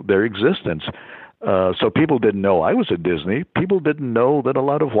know their existence. So people didn't know I was at Disney. People didn't know that a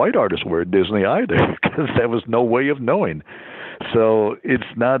lot of white artists were at Disney either, because there was no way of knowing. So it's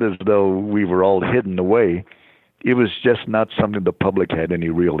not as though we were all hidden away. It was just not something the public had any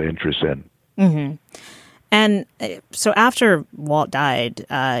real interest in. Mm-hmm. And so after Walt died,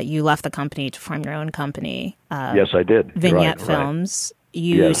 you left the company to form your own company. Yes, I did. Vignette Films. Right.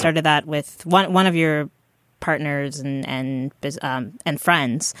 You started that with one of your partners and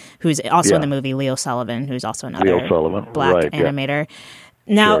friends, who's also in the movie, Leo Sullivan, who's also another black animator.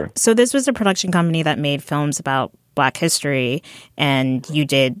 Now, so this was a production company that made films about Black history, and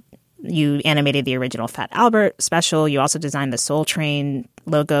you animated the original Fat Albert special. You also designed the Soul Train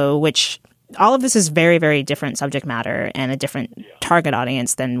logo, which all of this is very, very different subject matter and a different target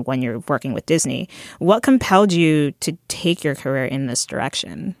audience than when you're working with Disney. What compelled you to take your career in this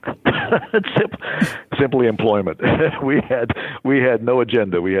direction? Simply employment. We had no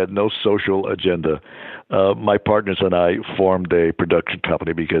agenda. We had no social agenda. My partners and I formed a production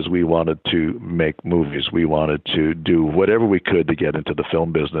company because we wanted to make movies. We wanted to do whatever we could to get into the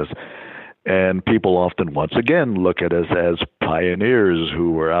film business. And people often, once again, look at us as pioneers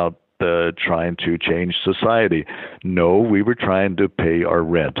who were out trying to change society. No, we were trying to pay our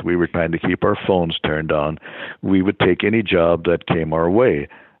rent. We were trying to keep our phones turned on. We would take any job that came our way.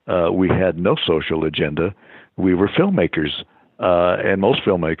 We had no social agenda. We were filmmakers. And most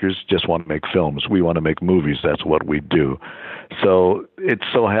filmmakers just want to make films. We want to make movies. That's what we do. So it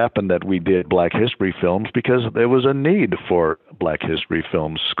so happened that we did Black History films because there was a need for Black History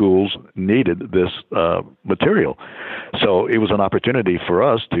films. Schools needed this material. So it was an opportunity for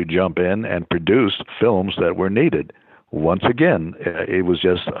us to jump in and produce films that were needed. Once again, it was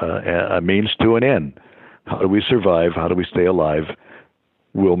just a means to an end. How do we survive? How do we stay alive?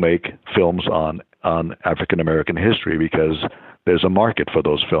 We'll make films on African American history because there's a market for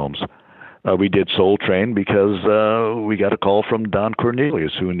those films. We did Soul Train because we got a call from Don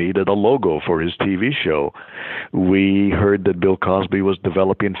Cornelius, who needed a logo for his TV show. We heard that Bill Cosby was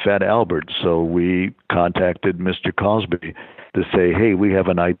developing Fat Albert, so we contacted Mr. Cosby to say, hey, we have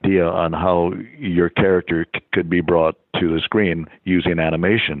an idea on how your character could be brought to the screen using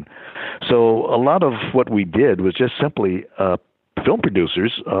animation. So a lot of what we did was just simply film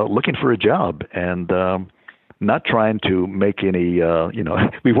producers looking for a job and not trying to make any,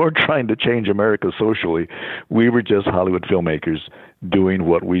 we weren't trying to change America socially. We were just Hollywood filmmakers doing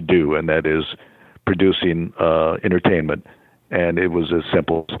what we do, and that is producing entertainment. And it was as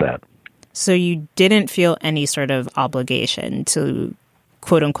simple as that. So you didn't feel any sort of obligation to,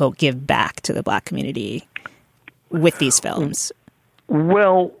 quote unquote, give back to the Black community with these films?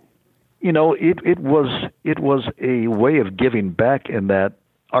 Well, it was a way of giving back in that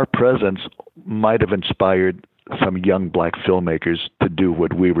our presence might have inspired some young Black filmmakers to do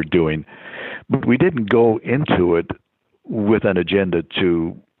what we were doing, but we didn't go into it with an agenda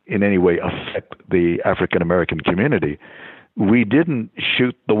to in any way affect the African American community. We didn't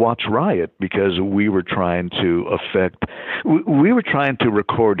shoot the Watts Riot because we were trying to we were trying to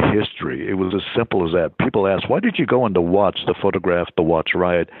record history. It was as simple as that. People ask, why did you go into Watts to photograph the Watts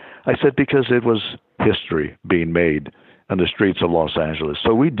Riot? I said, because it was history being made on the streets of Los Angeles.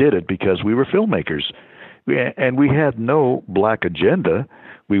 So we did it because we were filmmakers. And we had no Black agenda.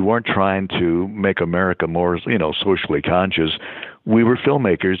 We weren't trying to make America more, socially conscious. We were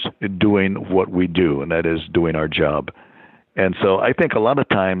filmmakers doing what we do, and that is doing our job. And so I think a lot of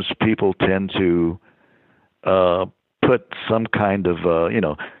times people tend to put some kind of,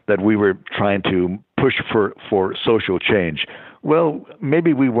 that we were trying to push for social change. Well,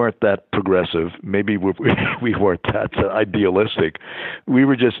 maybe we weren't that progressive. Maybe we weren't that idealistic. We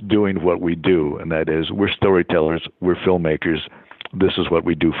were just doing what we do, and that is we're storytellers, we're filmmakers. This is what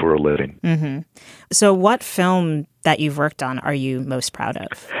we do for a living. Mm-hmm. So what film that you've worked on are you most proud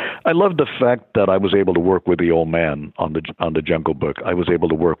of? I love the fact that I was able to work with the old man on the Jungle Book. I was able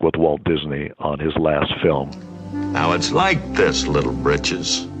to work with Walt Disney on his last film. Now it's like this, Little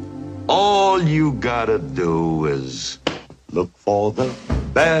Britches. All you gotta do is look for the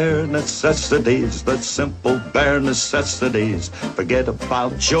bare necessities, the simple bare necessities. Forget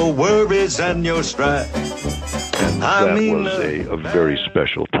about your worries and your strife. And that was a very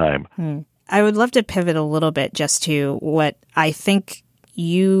special time. I would love to pivot a little bit just to what I think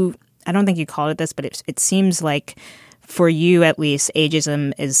I don't think you called it this, but it seems like for you at least,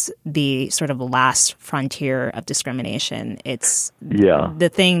 ageism is the sort of last frontier of discrimination. It's the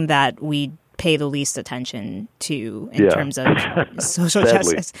thing that we pay the least attention to in terms of social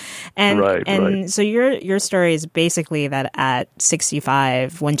justice. And so your story is basically that at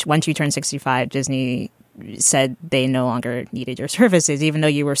 65, once you turned 65, Disney said they no longer needed your services, even though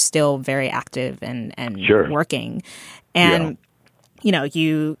you were still very active and working. And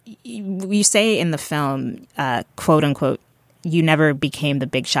you say in the film, quote unquote, you never became the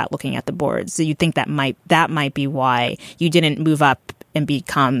big shot looking at the boards. So you think that might be why you didn't move up and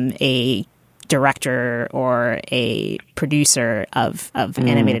become a director or a producer of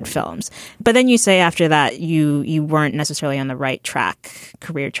animated films. But then you say after that you weren't necessarily on the right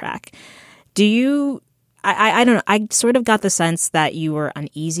career track. Do you I don't know. I sort of got the sense that you were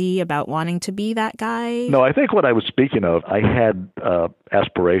uneasy about wanting to be that guy. No, I think what I was speaking of, I had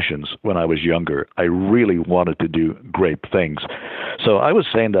aspirations when I was younger. I really wanted to do great things. So I was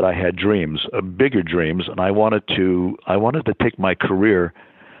saying that I had dreams, bigger dreams, and I wanted to take my career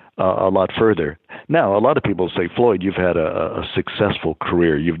a lot further. Now, a lot of people say, Floyd, you've had a successful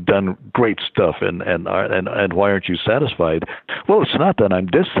career. You've done great stuff, and why aren't you satisfied? Well, it's not that I'm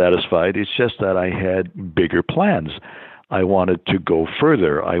dissatisfied. It's just that I had bigger plans. I wanted to go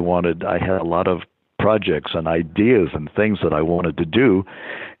further. I had a lot of projects and ideas and things that I wanted to do,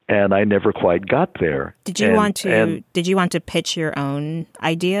 and I never quite got there. Did you want to pitch your own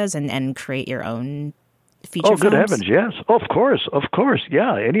ideas and create your own feature films? Oh, good heavens, yes. Of course.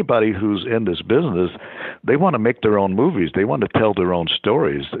 Yeah, anybody who's in this business, they want to make their own movies. They want to tell their own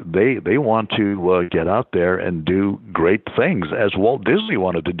stories. They want to get out there and do great things, as Walt Disney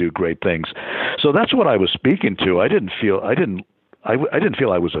wanted to do great things. So that's what I was speaking to. I didn't feel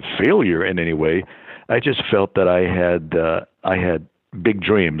I was a failure in any way. I just felt that I had big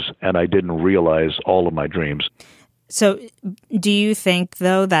dreams, and I didn't realize all of my dreams. So do you think,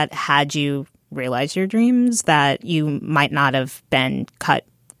 though, that had you realized your dreams, that you might not have been cut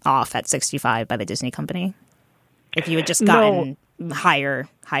off at 65 by the Disney company if you had just gotten higher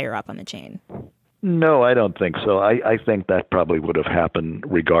up on the chain? No, I don't think so. I think that probably would have happened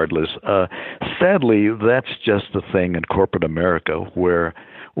regardless. Sadly, that's just the thing in corporate America, where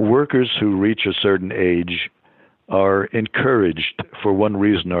workers who reach a certain age are encouraged for one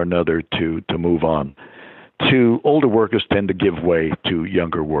reason or another to move on. Older workers tend to give way to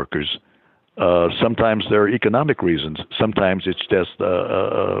younger workers. Sometimes there are economic reasons. Sometimes it's just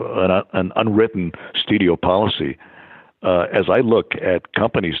an unwritten studio policy. As I look at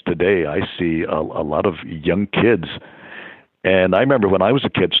companies today, I see a lot of young kids. And I remember when I was a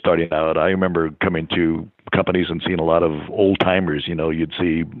kid starting out, I remember coming to companies and seeing a lot of old timers. You know, you'd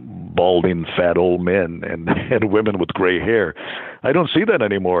see balding, fat old men and women with gray hair. I don't see that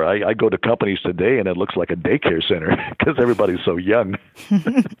anymore. I go to companies today and it looks like a daycare center because everybody's so young.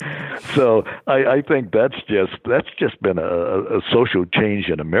 So I think that's just been a social change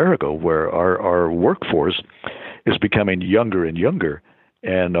in America, where our workforce is becoming younger and younger,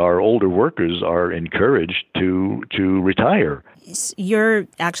 and our older workers are encouraged to retire. You're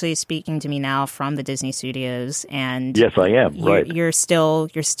actually speaking to me now from the Disney Studios, and yes, I am. Right, you're still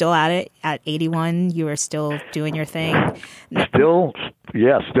at it at 81. You are still doing your thing. Still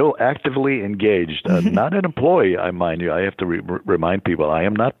actively engaged. Not an employee, I mind you. I have to remind people I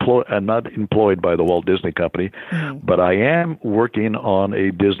am not employed by the Walt Disney Company, but I am working on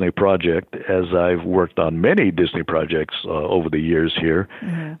a Disney project, as I've worked on many Disney projects over the years here.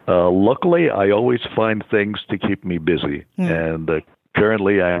 Luckily, I always find things to keep me busy, and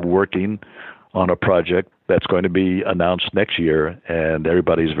currently I'm working on a project that's going to be announced next year, and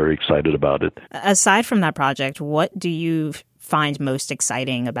everybody's very excited about it. Aside from that project, what do you find most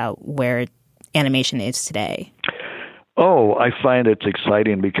exciting about where animation is today? Oh, I find it's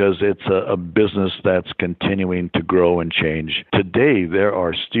exciting because it's a business that's continuing to grow and change. Today, there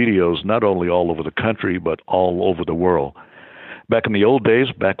are studios not only all over the country, but all over the world. Back in the old days,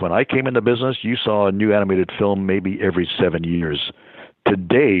 back when I came into business, you saw a new animated film maybe every 7 years.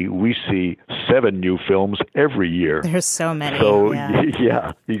 Today, we see 7 new films every year. There's so many. So,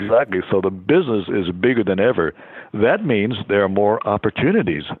 yeah, exactly. So the business is bigger than ever. That means there are more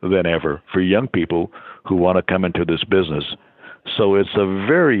opportunities than ever for young people who want to come into this business. So it's a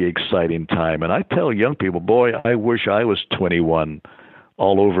very exciting time. And I tell young people, boy, I wish I was 21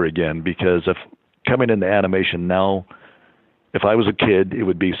 all over again, because if coming into animation now, if I was a kid, it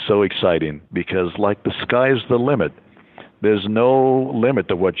would be so exciting, because like the sky's the limit. There's no limit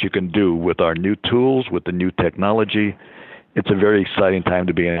to what you can do with our new tools, with the new technology. It's a very exciting time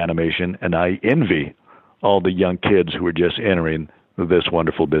to be in animation, and I envy all the young kids who are just entering this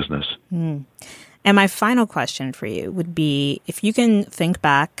wonderful business. And my final question for you would be, if you can think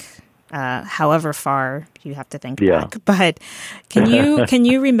back, however far you have to think back, but can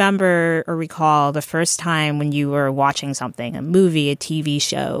you remember or recall the first time when you were watching something, a movie, a TV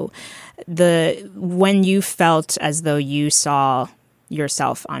show, when you felt as though you saw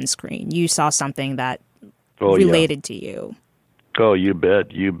yourself on screen, you saw something that related to you? Oh, you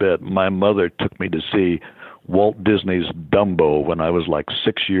bet. My mother took me to see Walt Disney's Dumbo when I was like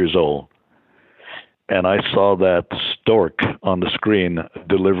 6 years old. And I saw that stork on the screen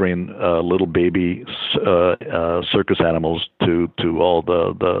delivering little baby circus animals to all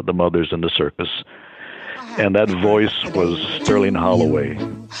the mothers in the circus. And that voice was Sterling Holloway.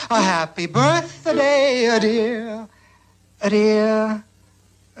 A happy birthday, dear.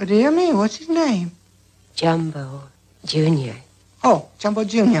 Dear me, what's his name? Jumbo Jr. Oh, Jumbo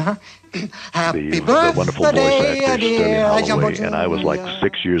Jr., huh? Happy the wonderful voice actor, dear, Sterling Holloway, and I was like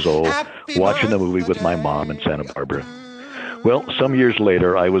 6 years old, watching the movie with my mom in Santa Barbara. Well, some years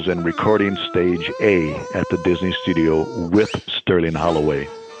later, I was in recording stage A at the Disney studio with Sterling Holloway,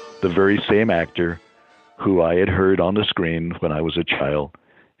 the very same actor who I had heard on the screen when I was a child,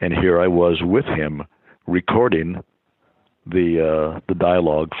 and here I was with him recording the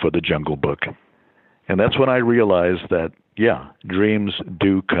dialogue for The Jungle Book. And that's when I realized that, yeah, dreams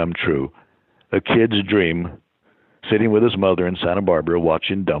do come true. A kid's dream, sitting with his mother in Santa Barbara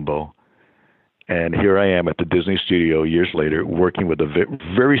watching Dumbo, And here I am at the Disney studio years later working with the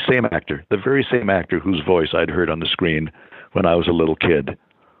very same actor whose voice I'd heard on the screen when I was a little kid.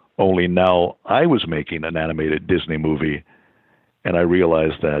 Only now I was making an animated Disney movie, and I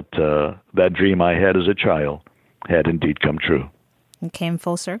realized that that dream I had as a child had indeed come true. It came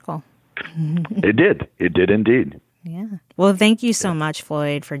full circle. It did. It did indeed. Yeah. Well, thank you so much,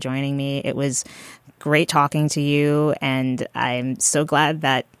 Floyd, for joining me. It was great talking to you, and I'm so glad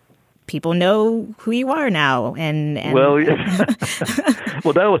that people know who you are now. And well,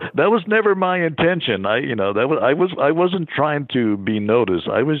 well, that was never my intention. I wasn't trying to be noticed.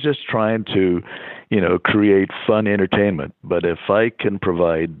 I was just trying to, create fun entertainment. But if I can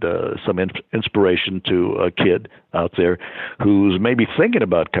provide some inspiration to a kid out there who's maybe thinking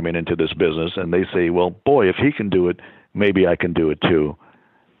about coming into this business, and they say, "Well, boy, if he can do it, maybe I can do it too."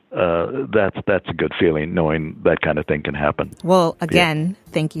 That's a good feeling, knowing that kind of thing can happen. Well, again,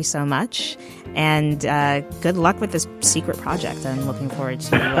 Thank you so much, and good luck with this secret project. I'm looking forward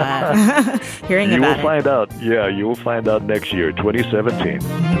to hearing about it. You will find out. Yeah, you will find out next year, 2017.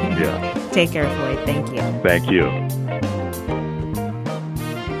 Yeah. Take care, Floyd. Thank you. Thank you.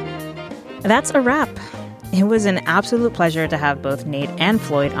 That's a wrap. It was an absolute pleasure to have both Nate and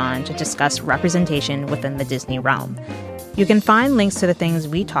Floyd on to discuss representation within the Disney realm. You can find links to the things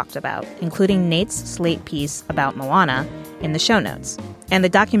we talked about, including Nate's Slate piece about Moana, in the show notes. And the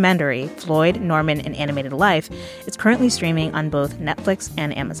documentary, Floyd, Norman, and Animated Life, is currently streaming on both Netflix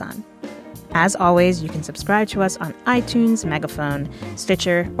and Amazon. As always, you can subscribe to us on iTunes, Megaphone,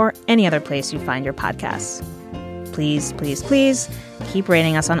 Stitcher, or any other place you find your podcasts. Please, please, please keep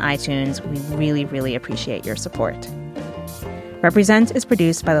rating us on iTunes. We really, really appreciate your support. Represent is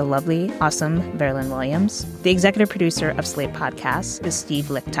produced by the lovely, awesome Verlyn Williams. The executive producer of Slate Podcasts is Steve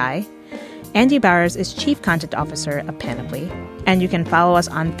Lichtai. Andy Bowers is Chief Content Officer of Panoply. And you can follow us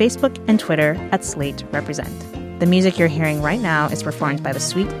on Facebook and Twitter at Slate Represent. The music you're hearing right now is performed by the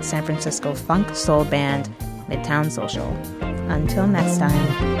sweet San Francisco funk soul band Midtown Social. Until next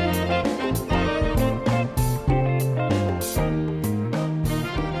time.